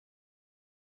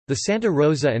The Santa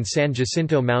Rosa and San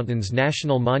Jacinto Mountains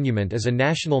National Monument is a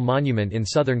national monument in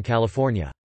Southern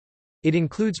California. It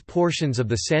includes portions of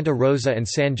the Santa Rosa and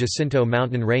San Jacinto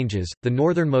mountain ranges, the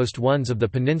northernmost ones of the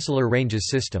Peninsular Ranges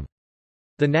system.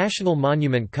 The national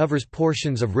monument covers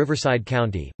portions of Riverside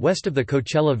County, west of the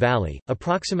Coachella Valley,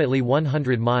 approximately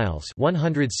 100 miles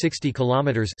 (160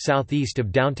 kilometers) southeast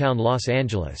of downtown Los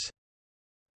Angeles.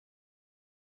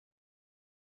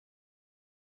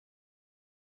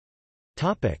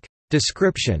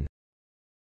 Description.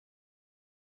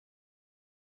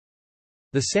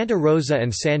 The Santa Rosa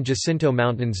and San Jacinto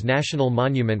Mountains National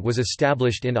Monument was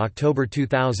established in October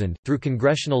 2000, through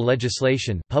congressional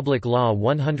legislation Public Law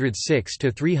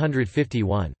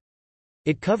 106-351.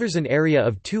 It covers an area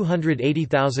of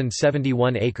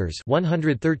 280,071 acres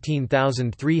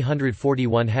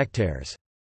 113,341 hectares.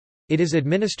 It is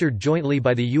administered jointly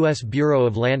by the U.S. Bureau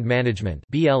of Land Management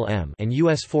 (BLM) and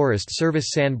U.S. Forest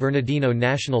Service. San Bernardino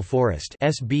National Forest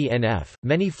 (SBNF).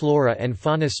 Many flora and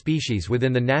fauna species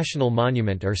within the national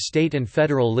monument are state and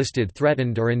federal listed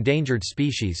threatened or endangered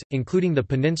species, including the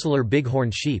peninsular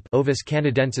bighorn sheep (Ovis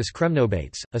canadensis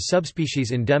cremnobates), a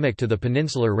subspecies endemic to the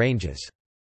Peninsular Ranges.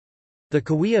 The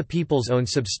Cahuilla peoples own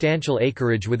substantial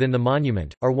acreage within the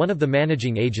monument, are one of the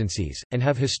managing agencies, and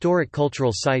have historic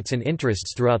cultural sites and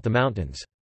interests throughout the mountains.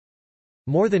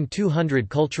 More than 200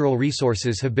 cultural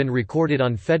resources have been recorded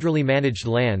on federally managed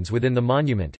lands within the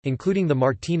monument, including the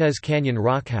Martinez Canyon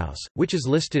Rockhouse, which is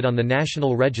listed on the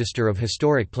National Register of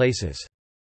Historic Places.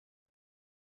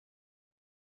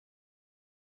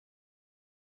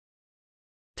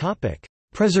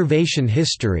 Preservation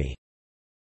history.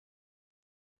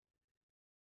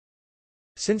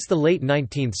 Since the late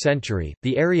 19th century,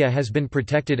 the area has been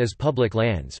protected as public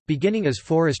lands, beginning as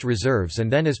forest reserves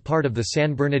and then as part of the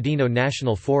San Bernardino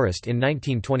National Forest in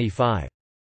 1925.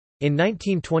 In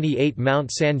 1928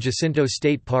 Mount San Jacinto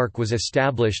State Park was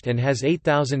established and has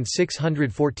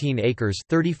 8,614 acres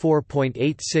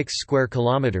 (34.86 square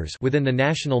kilometers) within the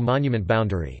national monument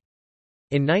boundary.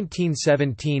 In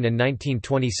 1917 and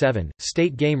 1927,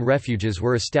 state game refuges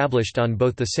were established on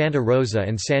both the Santa Rosa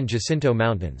and San Jacinto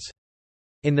Mountains.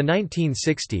 In the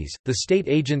 1960s, the state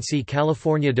agency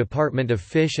California Department of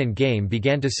Fish and Game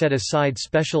began to set aside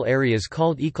special areas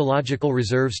called ecological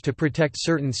reserves to protect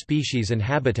certain species and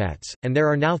habitats, and there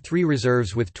are now 3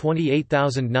 reserves with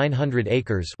 28,900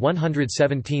 acres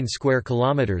 (117 square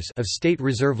kilometers) of state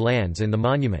reserve lands in the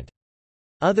monument.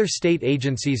 Other state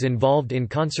agencies involved in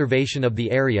conservation of the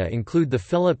area include the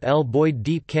Philip L. Boyd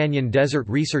Deep Canyon Desert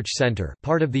Research Center,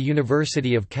 part of the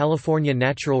University of California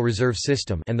Natural Reserve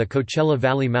System, and the Coachella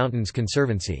Valley Mountains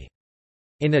Conservancy.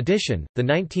 In addition, the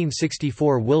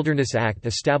 1964 Wilderness Act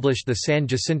established the San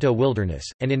Jacinto Wilderness,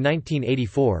 and in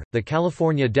 1984, the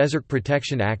California Desert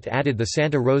Protection Act added the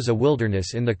Santa Rosa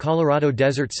Wilderness in the Colorado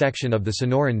Desert section of the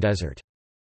Sonoran Desert.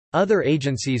 Other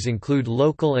agencies include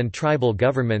local and tribal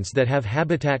governments that have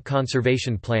habitat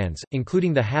conservation plans,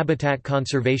 including the Habitat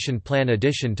Conservation Plan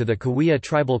addition to the Cahuilla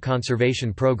Tribal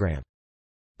Conservation Program.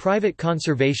 Private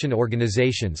conservation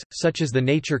organizations, such as the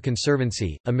Nature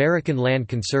Conservancy, American Land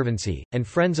Conservancy, and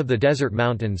Friends of the Desert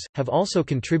Mountains, have also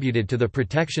contributed to the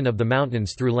protection of the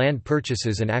mountains through land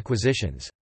purchases and acquisitions.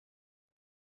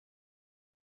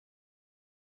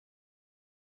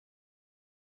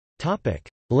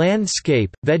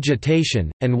 Landscape, vegetation,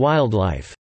 and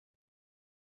wildlife.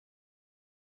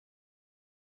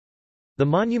 The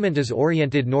monument is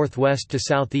oriented northwest to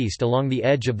southeast along the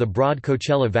edge of the broad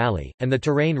Coachella Valley, and the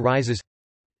terrain rises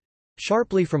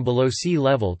sharply from below sea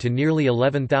level to nearly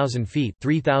 11,000 feet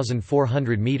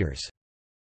 (3,400 meters).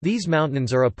 These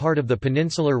mountains are a part of the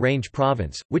Peninsular Range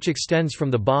Province, which extends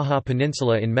from the Baja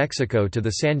Peninsula in Mexico to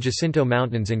the San Jacinto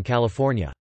Mountains in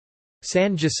California.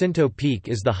 San Jacinto Peak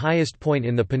is the highest point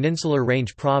in the Peninsular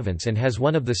Range Province and has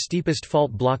one of the steepest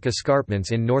fault block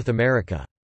escarpments in North America.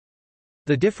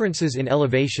 The differences in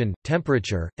elevation,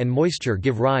 temperature, and moisture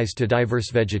give rise to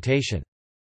diverse vegetation.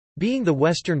 Being the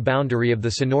western boundary of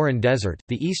the Sonoran Desert,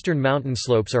 the eastern mountain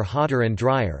slopes are hotter and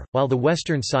drier, while the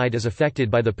western side is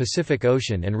affected by the Pacific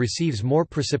Ocean and receives more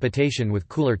precipitation with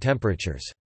cooler temperatures.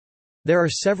 There are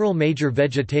several major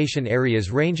vegetation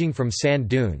areas ranging from sand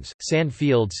dunes, sand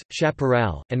fields,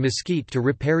 chaparral, and mesquite to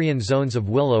riparian zones of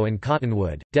willow and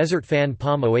cottonwood, desert fan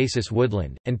palm oasis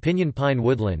woodland, and pinyon pine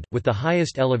woodland, with the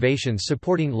highest elevations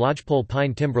supporting lodgepole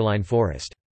pine timberline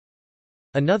forest.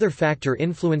 Another factor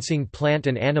influencing plant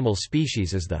and animal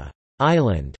species is the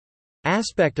island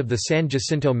aspect of the San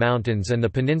Jacinto Mountains and the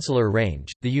Peninsular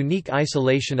Range, the unique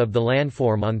isolation of the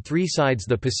landform on 3 sides: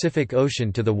 the Pacific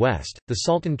Ocean to the west, the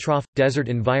Salton Trough – desert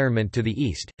environment to the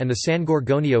east, and the San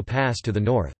Gorgonio Pass to the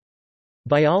north.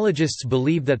 Biologists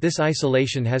believe that this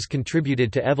isolation has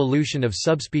contributed to evolution of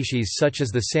subspecies such as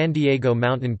the San Diego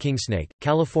mountain kingsnake,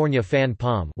 California fan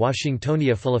palm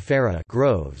Washingtonia foliifera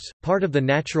groves, part of the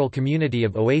natural community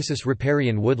of oasis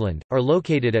riparian woodland, are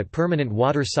located at permanent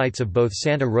water sites of both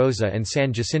Santa Rosa and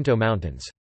San Jacinto mountains.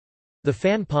 The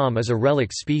fan palm is a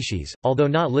relic species, although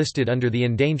not listed under the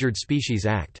Endangered Species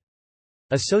Act.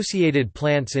 Associated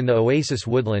plants in the oasis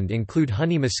woodland include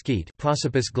honey mesquite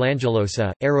Prosopis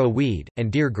glandulosa, arrow weed,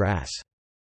 and deer grass.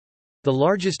 The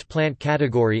largest plant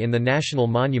category in the national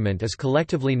monument is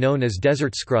collectively known as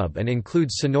desert scrub and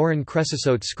includes Sonoran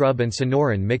creosote scrub and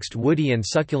Sonoran mixed woody and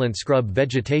succulent scrub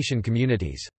vegetation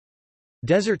communities.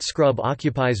 Desert scrub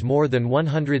occupies more than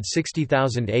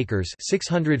 160,000 acres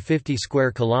 (650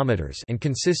 square kilometers) and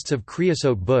consists of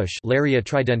creosote bush Lariia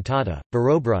tridentata,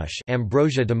 barrowbrush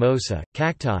Ambrosia damosa,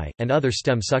 cacti, and other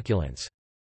stem succulents.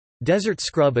 Desert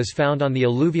scrub is found on the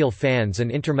alluvial fans and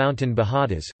intermountain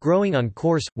bajadas, growing on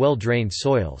coarse, well-drained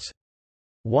soils.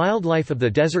 Wildlife of the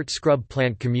desert scrub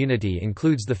plant community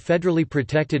includes the federally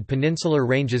protected peninsular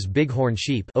ranges bighorn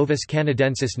sheep Ovis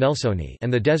canadensis nelsoni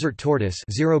and the desert tortoise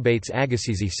Xerobates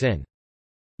agassizi sin.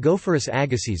 Gophorus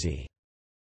agassizi.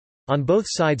 On both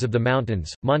sides of the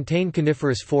mountains, montane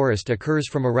coniferous forest occurs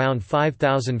from around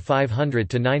 5,500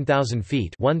 to 9,000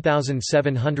 feet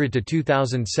 (1,700 to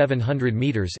 2,700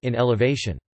 meters) in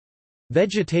elevation.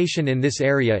 Vegetation in this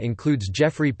area includes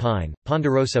Jeffrey pine,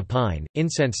 ponderosa pine,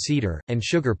 incense cedar, and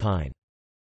sugar pine.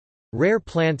 Rare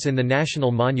plants in the national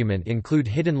monument include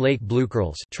hidden lake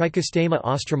bluecurls Trichostema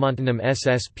austramontanum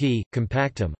ssp.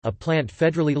 compactum, a plant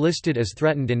federally listed as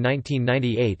threatened in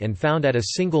 1998 and found at a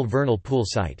single vernal pool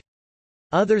site.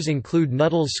 Others include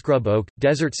Nuttall's scrub oak,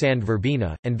 desert sand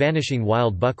verbena, and vanishing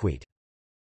wild buckwheat.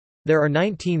 There are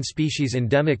 19 species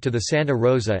endemic to the Santa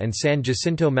Rosa and San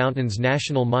Jacinto Mountains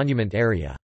National Monument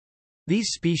area.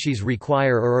 These species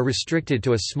require or are restricted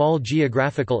to a small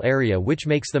geographical area which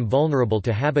makes them vulnerable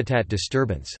to habitat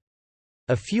disturbance.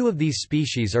 A few of these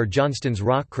species are Johnston's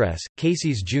rockcress,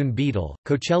 Casey's June beetle,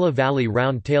 Coachella Valley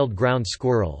round-tailed ground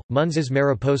squirrel, Munz's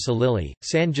mariposa lily,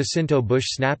 San Jacinto bush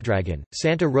snapdragon,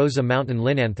 Santa Rosa mountain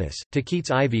linanthus, Taquite's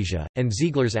ivesia, and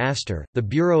Ziegler's aster. The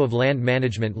Bureau of Land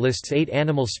Management lists 8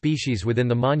 animal species within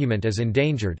the monument as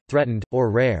endangered, threatened,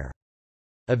 or rare.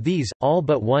 Of these, all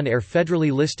but one are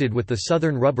federally listed, with the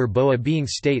southern rubber boa being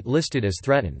state listed as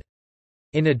threatened.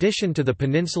 In addition to the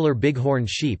peninsular bighorn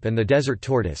sheep and the desert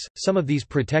tortoise, some of these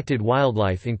protected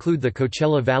wildlife include the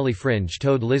Coachella Valley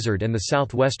fringe-toed lizard and the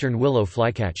southwestern willow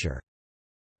flycatcher.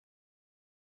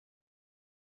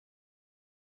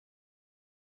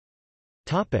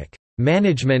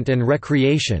 Management and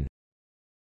recreation.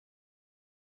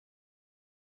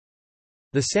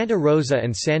 The Santa Rosa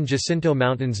and San Jacinto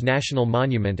Mountains National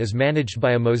Monument is managed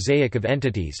by a mosaic of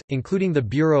entities, including the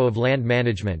Bureau of Land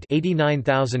Management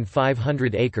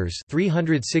 89,500 acres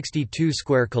 362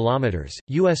 square kilometers,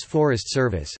 U.S. Forest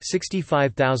Service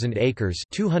 65,000 acres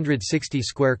 260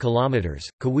 square kilometers,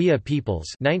 Cahuilla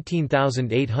Peoples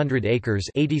 19,800 acres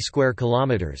 80 square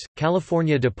kilometers,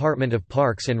 California Department of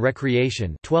Parks and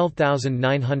Recreation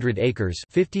 12,900 acres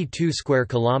 52 square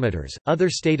kilometers, other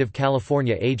state of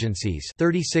California agencies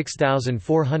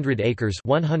 36,400 acres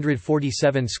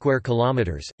 147 square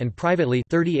kilometers, and privately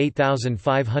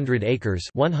 38,500 acres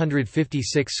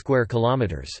 156 square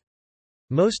kilometers.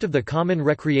 Most of the common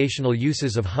recreational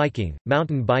uses of hiking,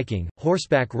 mountain biking,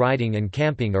 horseback riding and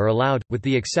camping are allowed, with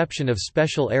the exception of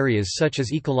special areas such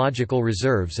as ecological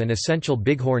reserves and essential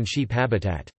bighorn sheep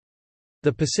habitat.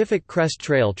 The Pacific Crest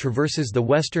Trail traverses the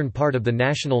western part of the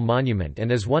national monument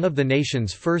and is one of the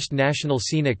nation's first national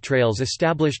scenic trails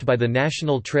established by the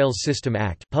National Trails System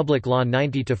Act, Public Law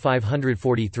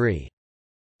 90-543.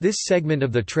 This segment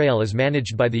of the trail is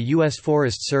managed by the U.S.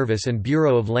 Forest Service and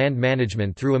Bureau of Land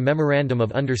Management through a Memorandum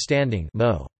of Understanding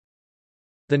 (MO).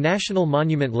 The National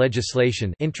Monument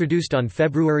legislation, introduced on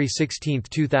February 16,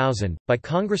 2000, by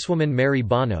Congresswoman Mary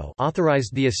Bono,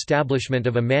 authorized the establishment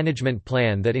of a management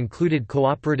plan that included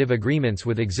cooperative agreements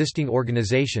with existing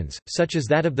organizations, such as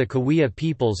that of the Cahuilla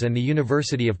Peoples and the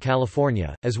University of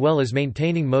California, as well as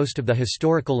maintaining most of the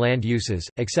historical land uses,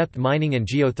 except mining and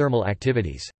geothermal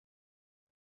activities.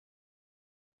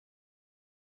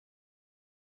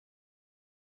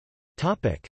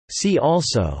 See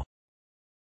also: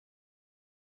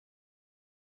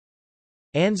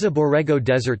 Anza Borrego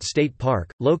Desert State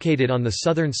Park, located on the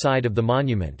southern side of the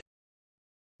monument.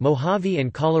 Mojave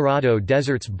and Colorado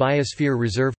Deserts Biosphere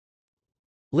Reserve.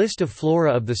 List of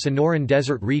flora of the Sonoran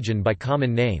Desert region by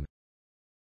common name.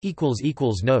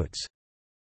 Notes